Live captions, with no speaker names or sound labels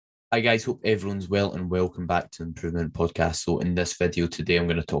Hi guys, hope everyone's well and welcome back to Improvement Podcast. So in this video today, I'm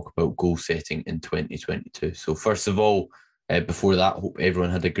going to talk about goal setting in 2022. So first of all, before that, hope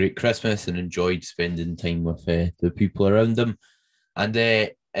everyone had a great Christmas and enjoyed spending time with the people around them. And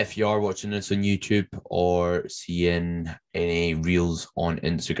if you are watching this on YouTube or seeing any reels on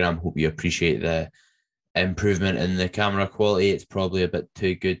Instagram, hope you appreciate the improvement in the camera quality. It's probably a bit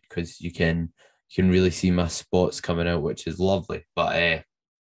too good because you can really see my spots coming out, which is lovely. But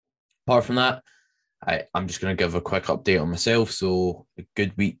apart from that, I'm just going to give a quick update on myself. So, a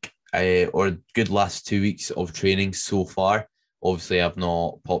good week or good last 2 weeks of training so far. Obviously, I've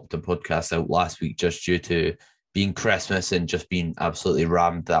not popped a podcast out last week just due to being Christmas and just being absolutely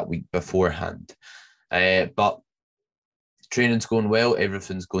rammed that week beforehand. But training's going well,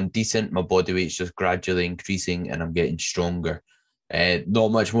 everything's going decent. My body weight's just gradually increasing and I'm getting stronger.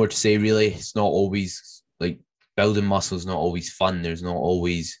 Not much more to say, really. It's not always like building muscles, not always fun. There's not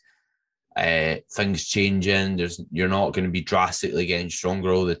always things changing. You're not going to be drastically getting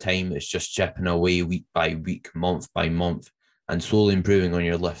stronger all the time. It's just chipping away week by week, month by month, and slowly improving on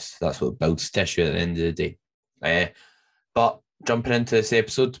your lifts. That's what builds tissue at the end of the day. But jumping into this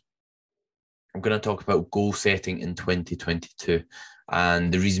episode, I'm going to talk about goal setting in 2022.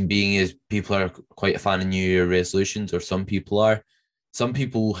 And the reason being is people are quite a fan of New Year resolutions, or some people are. Some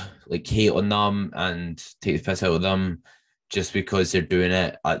people like hate on them and take the piss out of them just because they're doing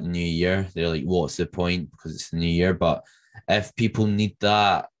it at New Year. They're like, what's the point? Because it's the New Year. But if people need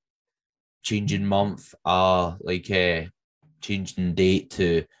that changing month, changing date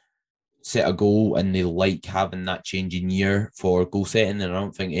to set a goal and they like having that changing year for goal setting, and I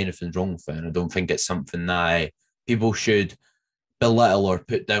don't think anything's wrong with it. And I don't think it's something that people should belittle or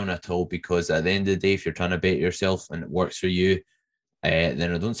put down at all, because at the end of the day, if you're trying to better yourself and it works for you,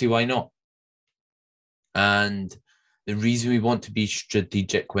 then I don't see why not. And the reason we want to be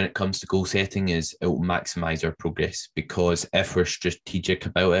strategic when it comes to goal setting is it will maximize our progress, because if we're strategic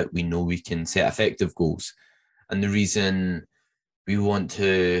about it, we know we can set effective goals. And the reason we want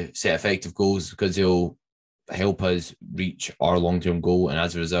to set effective goals is because they'll help us reach our long-term goal and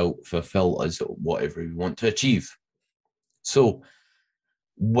as a result fulfill us whatever we want to achieve. So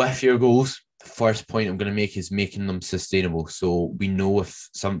with your goals, the first point I'm going to make is making them sustainable. So we know if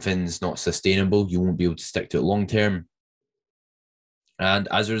something's not sustainable, you won't be able to stick to it long term. And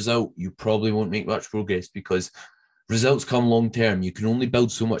as a result, you probably won't make much progress, because results come long term. You can only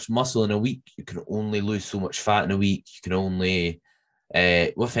build so much muscle in a week. You can only lose so much fat in a week. You can only,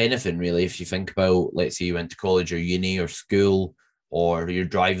 with anything really, if you think about, let's say you went to college or uni or school or your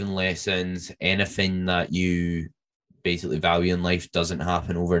driving lessons, anything that you basically value in life doesn't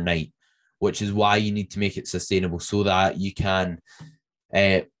happen overnight, which is why you need to make it sustainable so that you can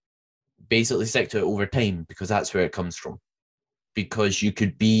uh, basically stick to it over time, because that's where it comes from. Because you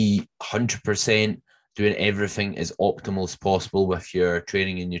could be 100% doing everything as optimal as possible with your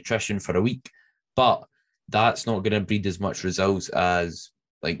training and nutrition for a week, but that's not going to breed as much results as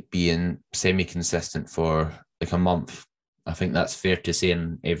like being semi-consistent for like a month. I think that's fair to say,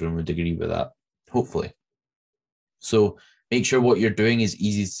 and everyone would agree with that, hopefully. So make sure what you're doing is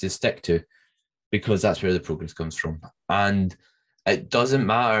easy to stick to, because that's where the progress comes from. And it doesn't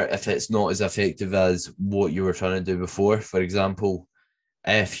matter if it's not as effective as what you were trying to do before. For example,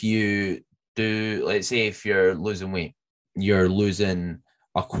 if you do, let's say, if you're losing weight, you're losing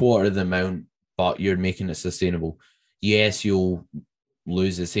a quarter of the amount, but you're making it sustainable. Yes, you'll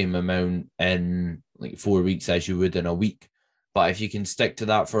lose the same amount in like 4 weeks as you would in a week. But if you can stick to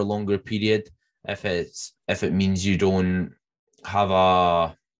that for a longer period, if it means you don't have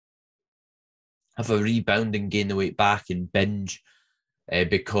a rebound and gain the weight back and binge,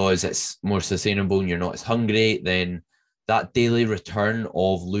 because it's more sustainable and you're not as hungry, then that daily return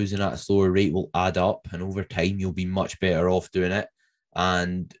of losing at a slower rate will add up. And over time, you'll be much better off doing it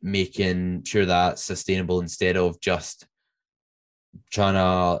and making sure that's sustainable, instead of just trying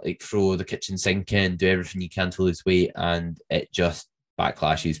to like throw the kitchen sink in, do everything you can to lose weight, and it just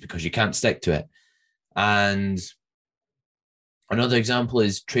backlashes because you can't stick to it. And another example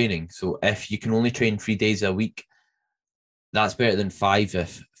is training. So if you can only train 3 days a week, that's better than five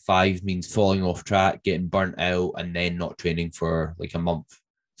if five means falling off track, getting burnt out, and then not training for like a month.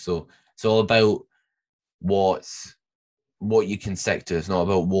 So it's all about what's what you can stick to. It's not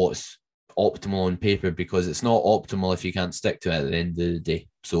about what's optimal on paper, because it's not optimal if you can't stick to it at the end of the day.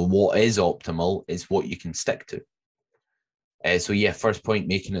 So what is optimal is what you can stick to. So yeah, first point,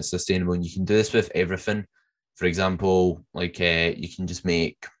 making it sustainable, and you can do this with everything. For example, like you can just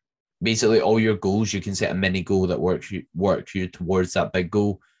make basically all your goals. You can set a mini goal that works you towards that big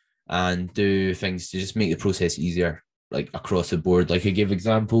goal, and do things to just make the process easier. like across the board. Like I give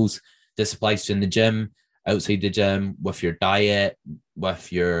examples. This applies to in the gym, outside the gym, with your diet,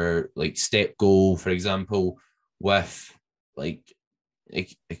 with your like step goal, for example, with like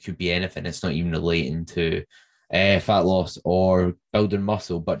it could be anything. It's not even relating to fat loss or building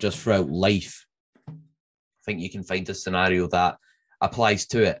muscle, but just throughout life. I think you can find a scenario that applies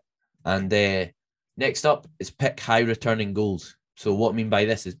to it. And next up is pick high returning goals. So what I mean by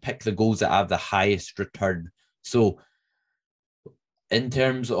this is pick the goals that have the highest return. So in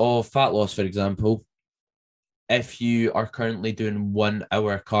terms of fat loss, for example, if you are currently doing 1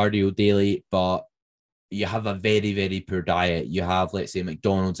 hour cardio daily, but you have a very, very poor diet, you have, let's say,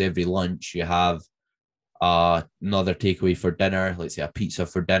 McDonald's every lunch, you have another takeaway for dinner, let's say a pizza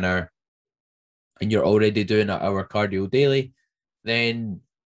for dinner, and you're already doing an hour cardio daily, then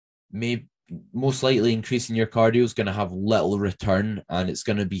maybe most likely increasing your cardio is going to have little return and it's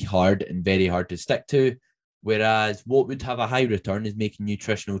going to be hard and very hard to stick to. Whereas what would have a high return is making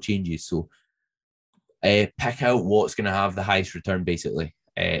nutritional changes. So pick out what's going to have the highest return, basically.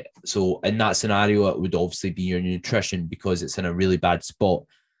 So in that scenario, it would obviously be your nutrition because it's in a really bad spot.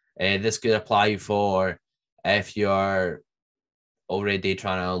 This could apply for if you're already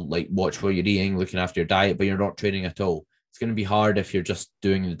trying to like watch what you're eating, looking after your diet, but you're not training at all. It's going to be hard if you're just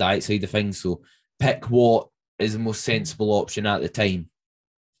doing the diet side of things. So pick what is the most sensible option at the time.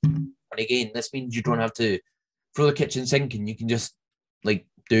 And again, this means you don't have to throw the kitchen sink and you can just like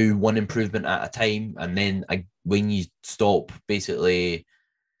do one improvement at a time. And then when you stop basically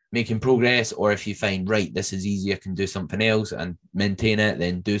making progress, or if you find, right, this is easy, I can do something else and maintain it,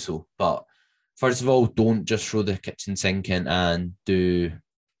 then do so. But first of all, don't just throw the kitchen sink in and do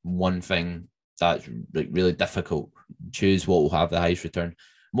one thing that's like really difficult. Choose what will have the highest return.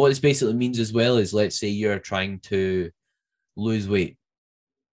 What this basically means as well is, let's say you're trying to lose weight.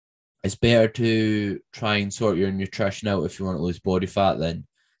 It's better to try and sort your nutrition out if you want to lose body fat than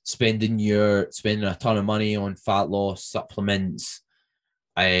spending a ton of money on fat loss supplements.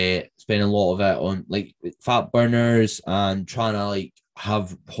 I spend a lot of it on like fat burners and trying to like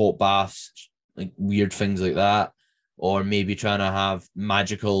have hot baths, like weird things like that, or maybe trying to have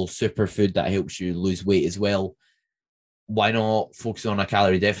magical superfood that helps you lose weight as well. Why not focus on a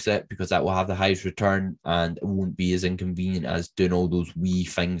calorie deficit, because that will have the highest return and it won't be as inconvenient as doing all those wee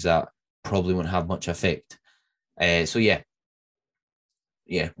things that probably won't have much effect. So yeah,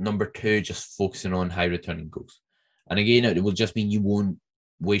 number 2, just focusing on high returning goals. And again, it will just mean you won't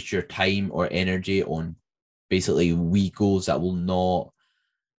waste your time or energy on basically wee goals that will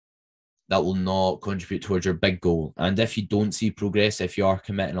not contribute towards your big goal. And if you don't see progress, if you are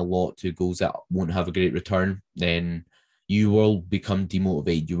committing a lot to goals that won't have a great return, then you will become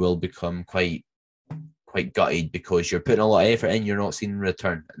demotivated. You will become quite gutted because you're putting a lot of effort in, you're not seeing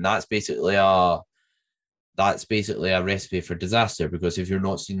return. And that's basically a recipe for disaster, because if you're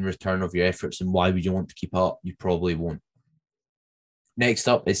not seeing return of your efforts, then why would you want to keep up? You probably won't. Next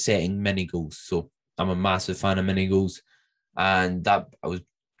up is setting mini goals. So I'm a massive fan of mini goals, and that I was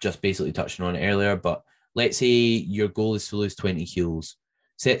just basically touching on it earlier. But let's say your goal is to lose 20 kilos.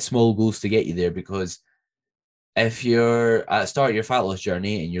 Set small goals to get you there, because if you're at the start of your fat loss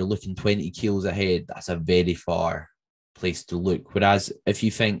journey and you're looking 20 kilos ahead, that's a very far place to look. Whereas if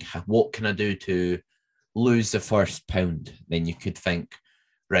you think, what can I do to lose the first pound? Then you could think,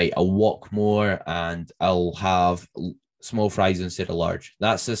 right, I'll walk more and I'll have small fries instead of large.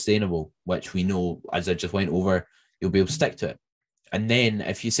 That's sustainable, which we know, as I just went over, you'll be able to stick to it. And then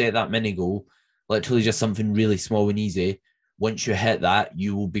if you set that mini goal, literally just something really small and easy, once you hit that,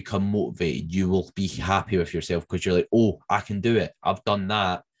 you will become motivated. You will be happy with yourself because you're like, oh, I can do it. I've done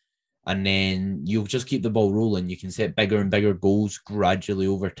that. And then you'll just keep the ball rolling. You can set bigger and bigger goals gradually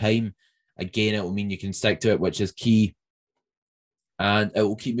over time. Again, it will mean you can stick to it, which is key. And it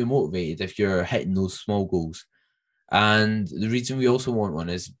will keep you motivated if you're hitting those small goals. And the reason we also want one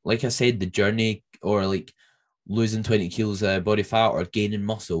is, like I said, the journey, or like losing 20 kilos of body fat or gaining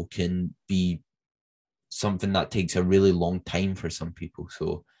muscle, can be something that takes a really long time for some people.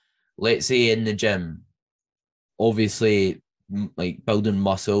 So let's say in the gym, obviously, like building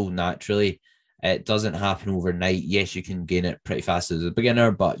muscle naturally, it doesn't happen overnight. Yes, you can gain it pretty fast as a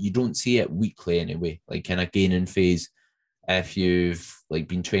beginner, but you don't see it weekly anyway. Like in a gaining phase, if you've like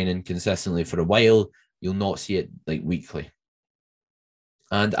been training consistently for a while, you'll not see it like weekly.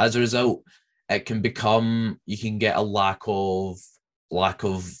 And as a result, it can become, you can get a lack of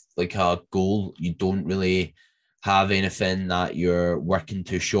like a goal. You don't really have anything that you're working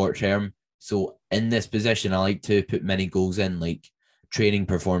to short term. So in this position, I like to put many goals in, like training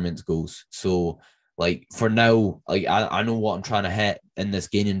performance goals. So like for now, like I know what I'm trying to hit in this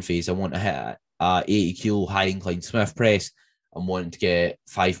gaining phase. I want to hit a 80 kilo high incline Smith press. I'm wanting to get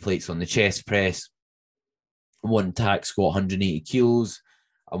 5 plates on the chest press. I'm wanting to hack squat 180 kilos.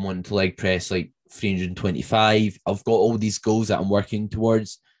 I'm wanting to leg press like 325. I've got all these goals that I'm working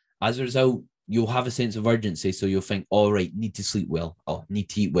towards. As a result, you'll have a sense of urgency. So you'll think, all right, need to sleep well. Oh, need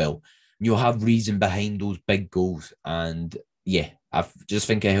to eat well. You'll have reason behind those big goals. And yeah, I just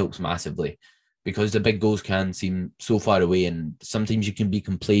think it helps massively because the big goals can seem so far away, and sometimes you can be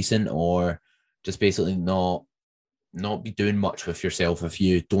complacent or just basically not be doing much with yourself if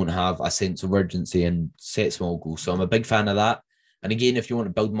you don't have a sense of urgency and set small goals. So I'm a big fan of that. And again, if you want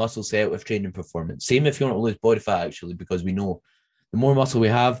to build muscle, set it with training performance. Same if you want to lose body fat, actually, because we know the more muscle we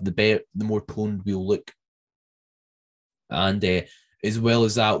have, the better, the more toned we'll look. And as well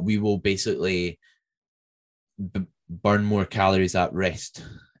as that, we will basically burn more calories at rest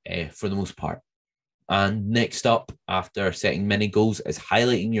for the most part. And next up, after setting mini goals, is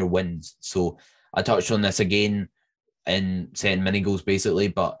highlighting your wins. So I touched on this again in setting mini goals, basically,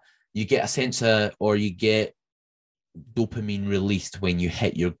 but you get a sense of, or you get dopamine released when you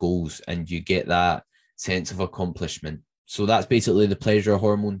hit your goals, and you get that sense of accomplishment. So that's basically the pleasure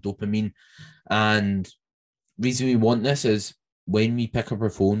hormone, dopamine. And reason we want this is when we pick up our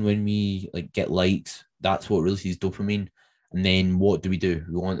phone, when we like get likes, that's what releases dopamine. And then what do? We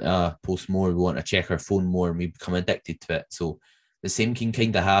want to post more, we want to check our phone more, and we become addicted to it. So the same can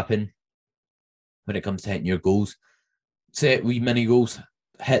kind of happen when it comes to hitting your goals. Set wee mini goals,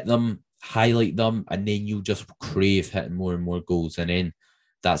 hit them, highlight them, and then you just crave hitting more and more goals. And then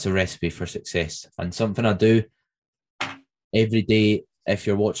that's a recipe for success. And something I do every day, if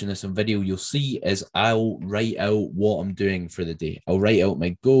you're watching this on video, you'll see is I'll write out what I'm doing for the day. I'll write out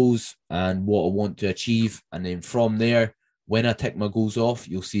my goals and what I want to achieve. And then from there, when I tick my goals off,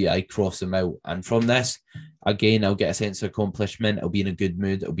 you'll see I cross them out. And from this, again, I'll get a sense of accomplishment. I'll be in a good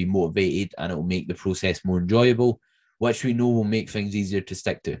mood. I'll be motivated, and it'll make the process more enjoyable, which we know will make things easier to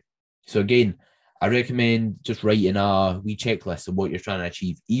stick to. So again, I recommend just writing a wee checklist of what you're trying to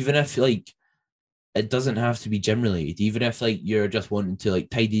achieve, even if like it doesn't have to be gym related. Even if like you're just wanting to like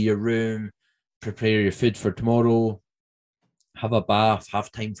tidy your room, prepare your food for tomorrow, have a bath,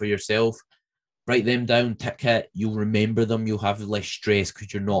 have time for yourself, write them down, tick it. You'll remember them. You'll have less stress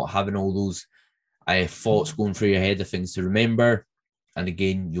because you're not having all those thoughts going through your head of things to remember. And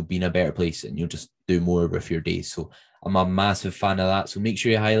again, you'll be in a better place, and you'll just do more with your days. So I'm a massive fan of that. So make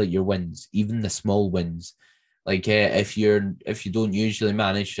sure you highlight your wins, even the small wins. Like if you don't usually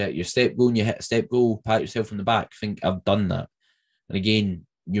manage to hit your step goal and you hit a step goal, pat yourself on the back, think I've done that. And again,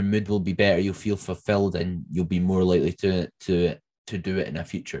 your mood will be better. You'll feel fulfilled, and you'll be more likely to do it in the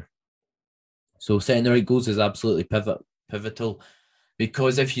future. So setting the right goals is absolutely pivotal,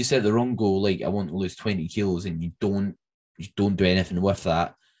 because if you set the wrong goal, like I want to lose 20 kilos, and you don't do anything with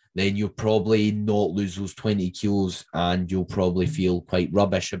that, then you'll probably not lose those 20 kilos, and you'll probably feel quite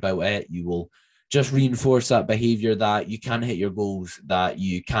rubbish about it. You will just reinforce that behavior that you can't hit your goals, that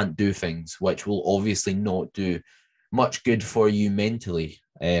you can't do things, which will obviously not do much good for you mentally,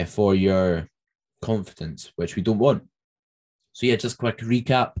 for your confidence, which we don't want. So yeah, just quick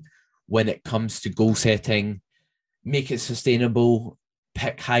recap. When it comes to goal setting, make it sustainable,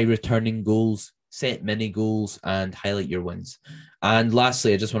 pick high returning goals, set mini goals, and highlight your wins. And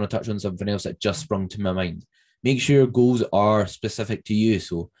lastly, I just want to touch on something else that just sprung to my mind. Make sure your goals are specific to you.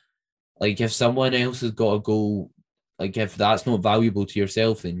 So like if someone else has got a goal, like if that's not valuable to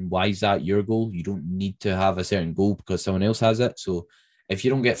yourself, then why is that your goal? You don't need to have a certain goal because someone else has it. So if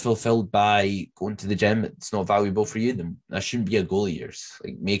you don't get fulfilled by going to the gym, it's not valuable for you, then that shouldn't be a goal of yours.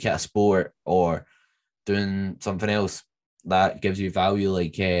 Like make it a sport or doing something else that gives you value,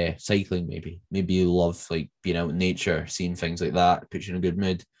 like cycling maybe. Maybe you love like being out in nature, seeing things like that, puts you in a good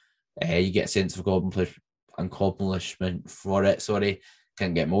mood. You get a sense of accomplishment for it. Sorry,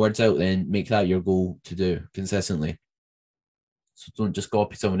 can't get my words out. Then make that your goal to do consistently. So don't just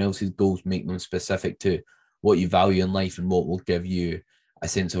copy someone else's goals, make them specific to what you value in life and what will give you a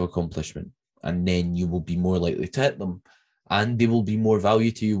sense of accomplishment. And then you will be more likely to hit them, and they will be more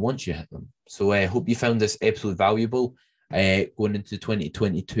value to you once you hit them. So I hope you found this episode valuable. Going into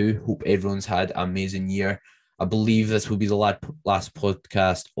 2022, hope everyone's had an amazing year. I believe this will be the last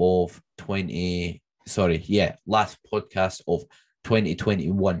podcast of last podcast of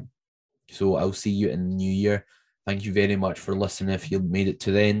 2021. So I'll see you in the new year. Thank you very much for listening if you made it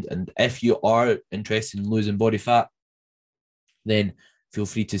to the end. And if you are interested in losing body fat, then feel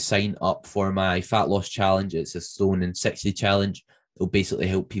free to sign up for my fat loss challenge. It's a stone in 60 challenge. It'll basically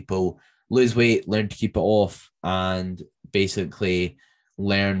help people lose weight, learn to keep it off, and basically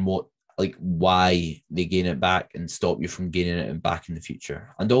learn why they gain it back and stop you from gaining it back in the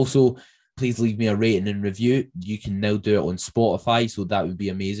future. And also please leave me a rating and review. You can now do it on Spotify, so that would be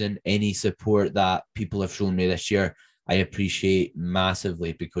amazing. Any support that people have shown me this year, I appreciate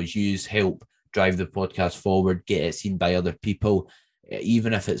massively, because you help drive the podcast forward, get it seen by other people.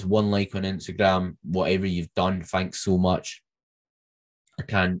 Even if it's one like on Instagram, whatever you've done, thanks so much. I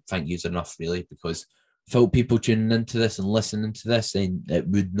can't thank you enough, really, because without people tuning into this and listening to this, then it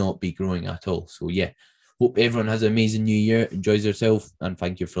would not be growing at all. So yeah, hope everyone has an amazing new year, enjoys yourself, and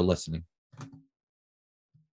thank you for listening.